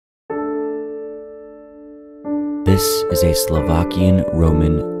This is a Slovakian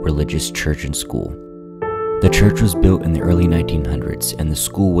Roman religious church and school. The church was built in the early 1900s, and the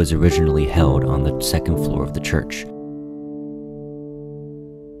school was originally held on the second floor of the church.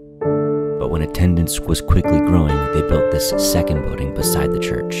 But when attendance was quickly growing, they built this second building beside the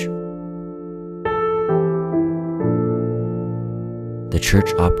church. The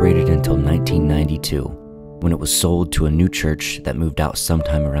church operated until 1992, when it was sold to a new church that moved out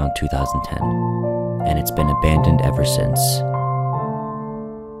sometime around 2010, and it's been abandoned ever since.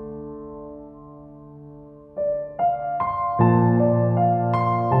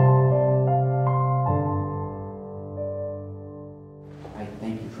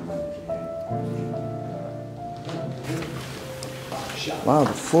 Wow,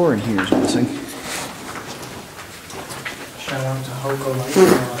 the floor in here is missing. Shout out to Hoko.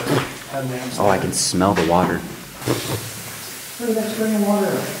 Oh, I can smell the water. Look at that spring of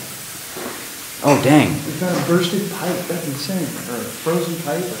water. Oh, dang. We've got a bursted pipe. That's insane. Or a frozen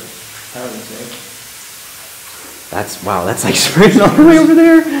pipe, or how would you say? Wow, that's like spraying all the way over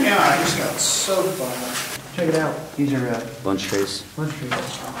there. Yeah, I just got so far. Check it out. These are Lunch trays. lunch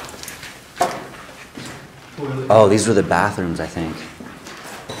trays. Oh, these were the bathrooms, I think.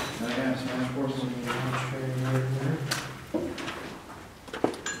 Oh, yeah, smash porcelain. Lunch tray right there.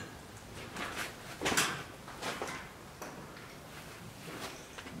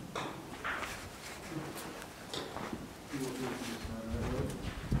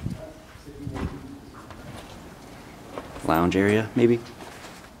 Lounge area, maybe?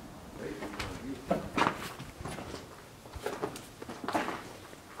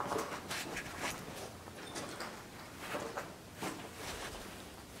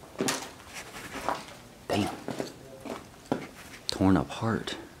 Damn. Torn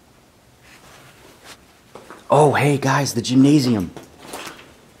apart. Oh, hey guys, the gymnasium.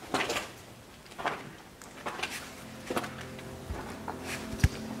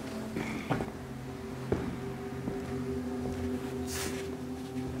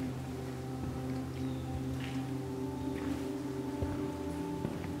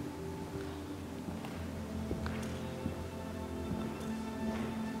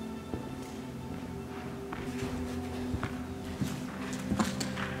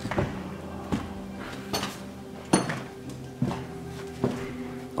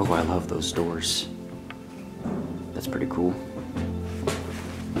 Oh, I love those doors. That's pretty cool.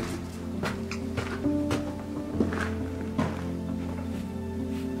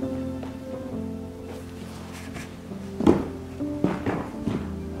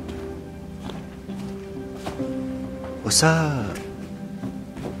 What's up?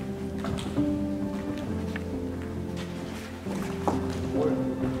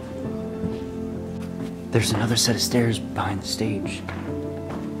 There's another set of stairs behind the stage.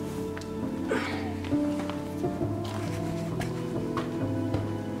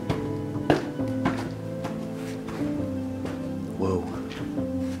 Whoa.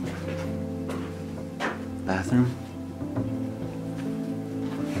 Bathroom?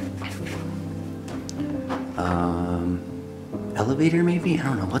 Elevator maybe? I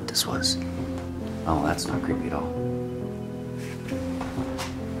don't know what this was. Oh, that's not creepy at all.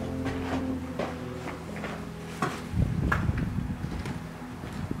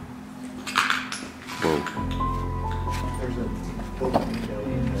 Whoa. There's a book window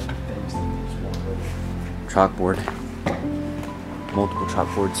in the things that you just walk over. Chalkboard. Multiple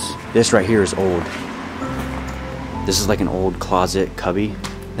chalkboards. This right here is old. This is like an old closet cubby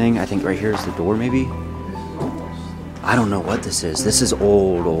thing. I think right here is the door maybe. I don't know what this is. This is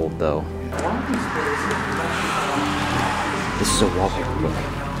old though. This is a wallpaper book.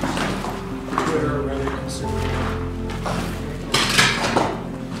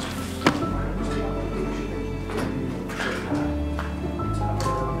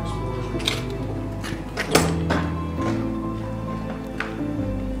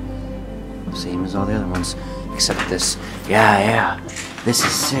 Same as all the other ones, except this. Yeah. This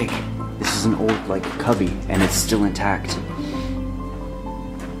is sick. This is an old, like, cubby, and it's still intact.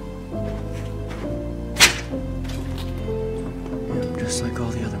 Yep, just like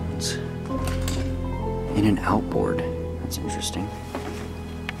all the other ones. In an outboard. That's interesting.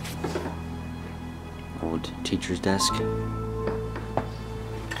 Old teacher's desk.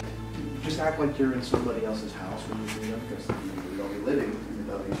 Just act like you're in somebody else's house when you do them, because you're only living in the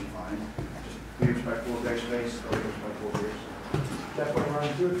building, you're fine. Just be respectful of their space, be respectful of yours. Definitely run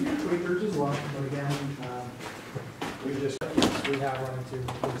into a few tweakers as well, but again, we have run into.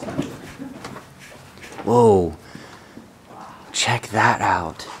 Whoa. Check that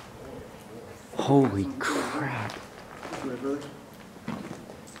out. Holy crap.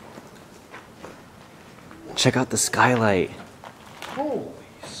 Check out the skylight. Holy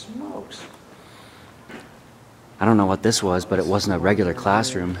smokes. I don't know what this was, but it wasn't a regular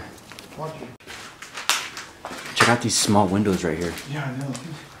classroom. Watch it. Check out these small windows right here. Yeah, I know.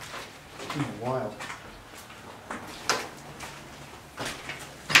 These are wild.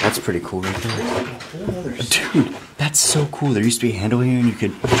 That's pretty cool right there. Whole other Dude, that's so cool. There used to be a handle here and you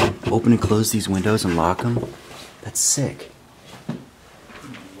could open and close these windows and lock them. That's sick.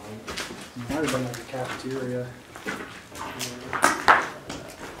 Might have been like a cafeteria.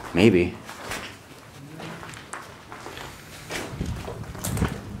 Maybe.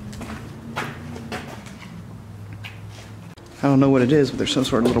 I don't know what it is, but there's some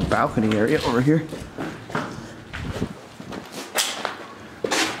sort of little balcony area over here.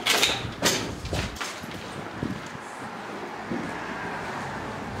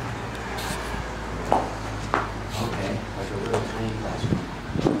 Okay, like a little tiny classroom.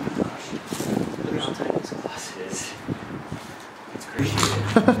 Oh my gosh. Look how tiny this class is. It's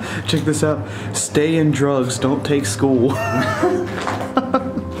crazy. Check this out. Stay in drugs, don't take school.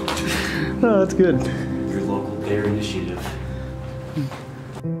 Oh, that's good. Your local DARE initiative.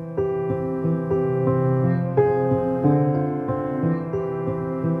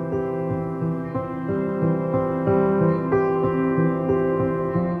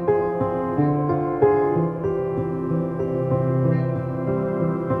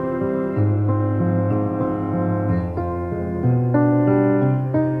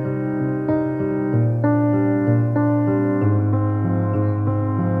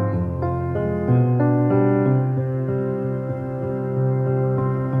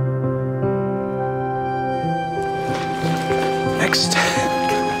 Next.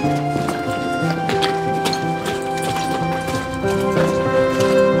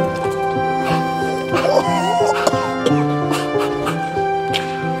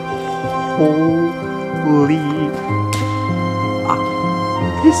 Holy.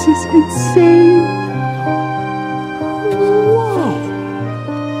 This is insane. Whoa.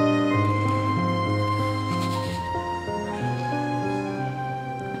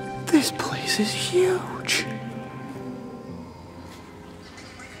 This place is huge.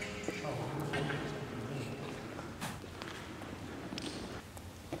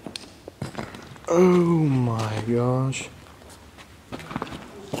 Oh my gosh.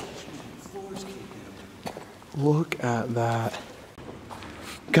 Look at that.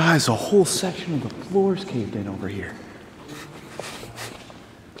 Guys, a whole section of the floor's caved in over here.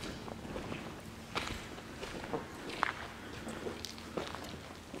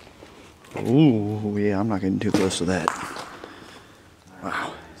 Ooh, yeah, I'm not getting too close to that.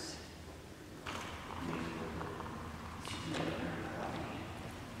 Wow.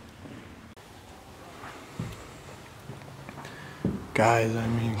 Guys, I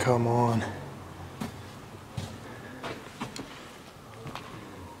mean, come on.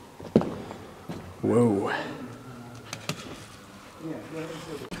 Whoa.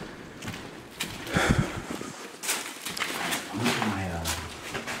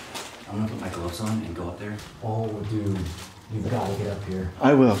 I'm gonna put my gloves on and go up there. Oh, dude, you've got to get up here.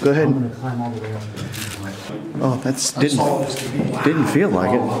 I will. Go ahead. I'm gonna climb all the way up there. Oh, didn't feel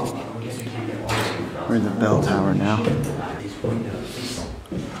like it. We're in the bell tower now.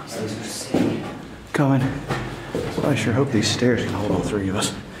 Coming. I sure hope these stairs can hold all three of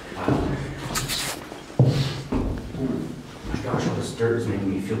us. Oh my gosh, all this dirt is making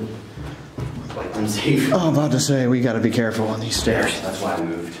me feel like unsafe. Oh, I'm about to say, we gotta be careful on these stairs. That's why I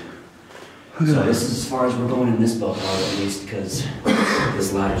moved. So this is as far as we're going in this bell tower, at least, because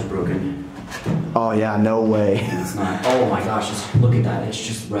this ladder's broken. Oh yeah, no way. And it's not. Oh my gosh, just look at that. It's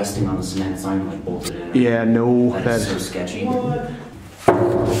just resting on the cement. It's not even like bolted in. Yeah, no, That is so sketchy.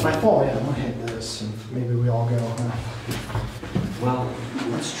 If I fall, yeah, I'm gonna hit this, and maybe we all go, huh? Well,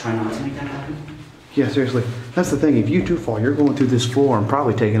 let's try not to make that happen. Yeah, seriously. That's the thing. If you two fall, you're going through this floor and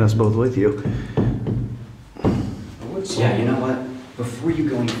probably taking us both with you. Yeah, you know what? Before you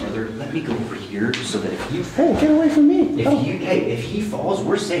go any further, let me go over here so that if you Hey, get away from me. if he falls,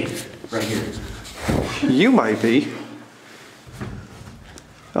 we're safe right here. You might be.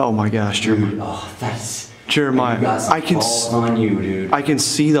 Oh my gosh, Dude, Jeremiah. oh, that's Jeremiah, I can on you, dude. I can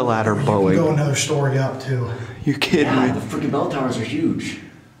see the ladder Go bowing. another story up, too. You kidding Yeah, me? the freaking bell towers are huge.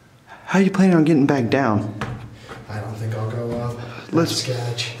 How are you planning on getting back down? I don't think I'll go up. Let's-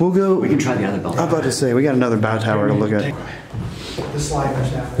 sketch. We'll go. We can try the other bell tower. I'm about to say, we got another bow tower to look at. The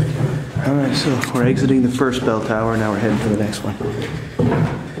sliders down there. Alright, so we're exiting the first bell tower, now we're heading for the next one. We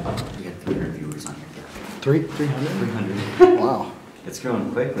got 300 viewers on here. 300? 300. Wow. It's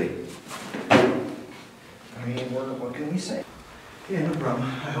growing quickly. I mean, what can we say? Yeah, no problem.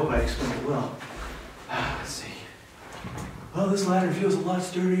 I hope I explained it well. Let's see. Well, this ladder feels a lot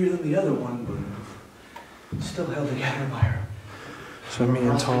sturdier than the other one, but still held together by her. So me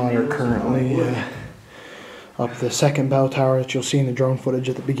and Todd are currently up the second bell tower that you'll see in the drone footage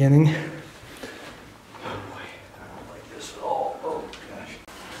at the beginning. Oh boy, I don't like this at all. Oh gosh.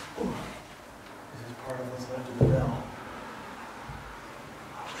 Ooh. This is part of what's left of the bell.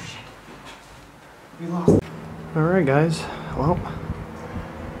 Oh shit. We lost it. Alright guys, well,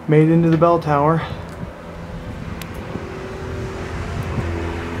 made it into the bell tower.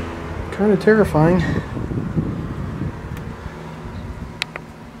 Kind of terrifying.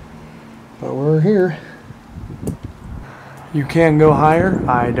 But we're here. You can go higher.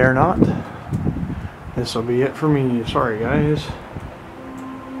 I dare not. This will be it for me. Sorry guys.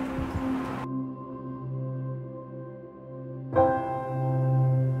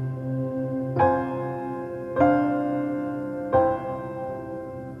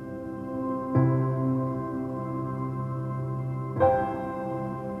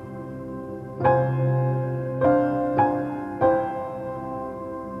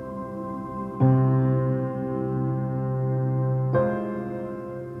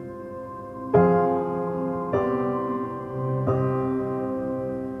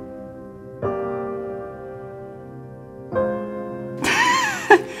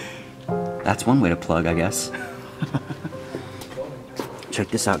 That's one way to plug, I guess. Check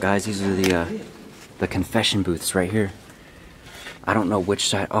this out, guys. These are the confession booths right here. I don't know which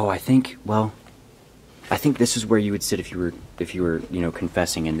side. Oh, I think this is where you would sit if you were, you know,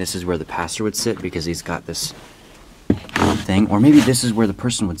 confessing, and this is where the pastor would sit because he's got this thing, or maybe this is where the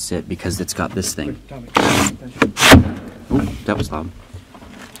person would sit because it's got this thing. Ooh, that was loud.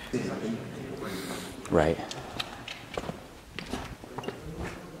 Right.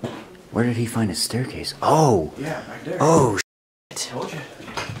 Where did he find his staircase? Oh! Yeah, back there. Oh, shit. Told you.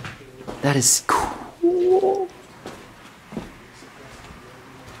 That is cool.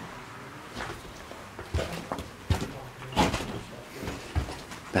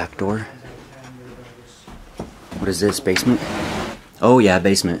 Back door. What is this, basement? Oh yeah,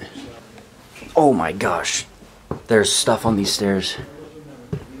 basement. Oh my gosh. There's stuff on these stairs.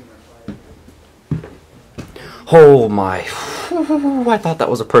 Oh my. I thought that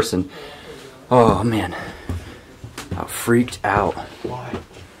was a person. Oh man. I freaked out. Why?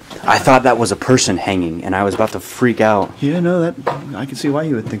 I thought that was a person hanging and I was about to freak out. Yeah, no, that I can see why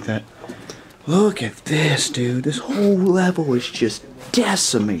you would think that. Look at this, dude. This whole level is just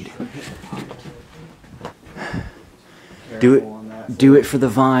decimated. Do it for the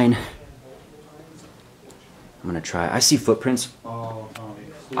vine. I'm gonna try. I see footprints.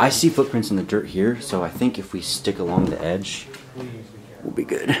 I see footprints in the dirt here, so I think if we stick along the edge, we'll be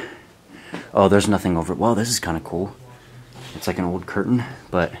good. Oh, there's nothing over it. Well, this is kind of cool. It's like an old curtain,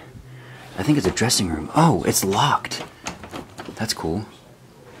 but I think it's a dressing room. Oh, it's locked. That's cool.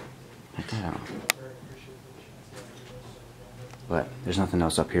 Check that out. But there's nothing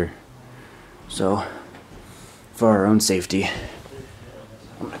else up here. So, for our own safety,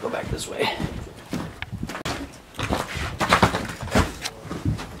 I'm gonna go back this way.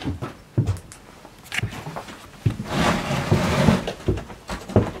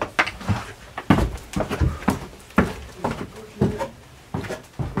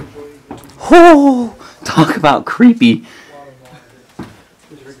 Oh, talk about creepy.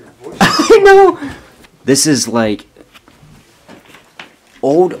 I know. This is like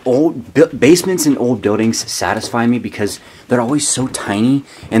basements in old buildings satisfy me because they're always so tiny,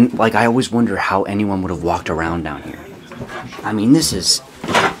 and like I always wonder how anyone would have walked around down here. I mean, this is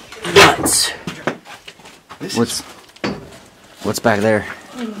nuts. What's back there?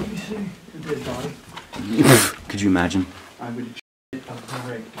 Could you imagine?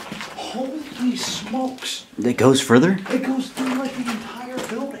 Holy smokes! It goes further? It goes through like the entire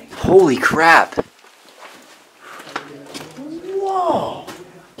building. Holy crap! Whoa!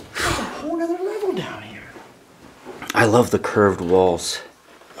 There's a whole other level down here. I love the curved walls.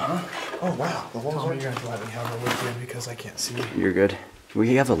 Huh? Oh wow, the walls Tommy, are. you're going to let me have a look in because I can't see. You're good. Well,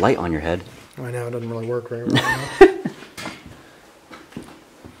 you have a light on your head. I know, it doesn't really work very well.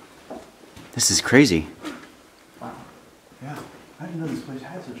 This is crazy. Wow. Yeah. I didn't know this place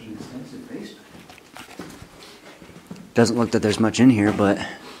had such an extensive basement. Doesn't look that there's much in here, but...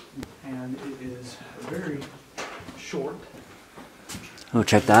 And it is very short. Oh,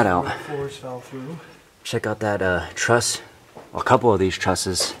 check that The out. floors fell through. Check out that truss. A couple of these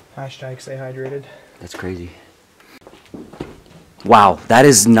trusses. Hashtag stay hydrated. That's crazy. Wow, that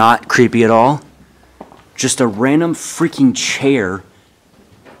is not creepy at all. Just a random freaking chair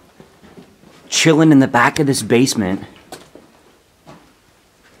chilling in the back of this basement.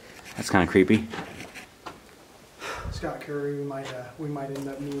 That's kind of creepy. Scott Curry, we might end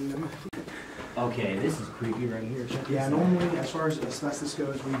up needing them. Okay, this is creepy right here. Check Yeah, this out. normally as far as asbestos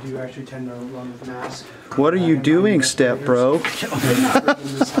goes, we do actually tend to run with masks. What are you doing, step bro? Not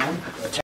this time.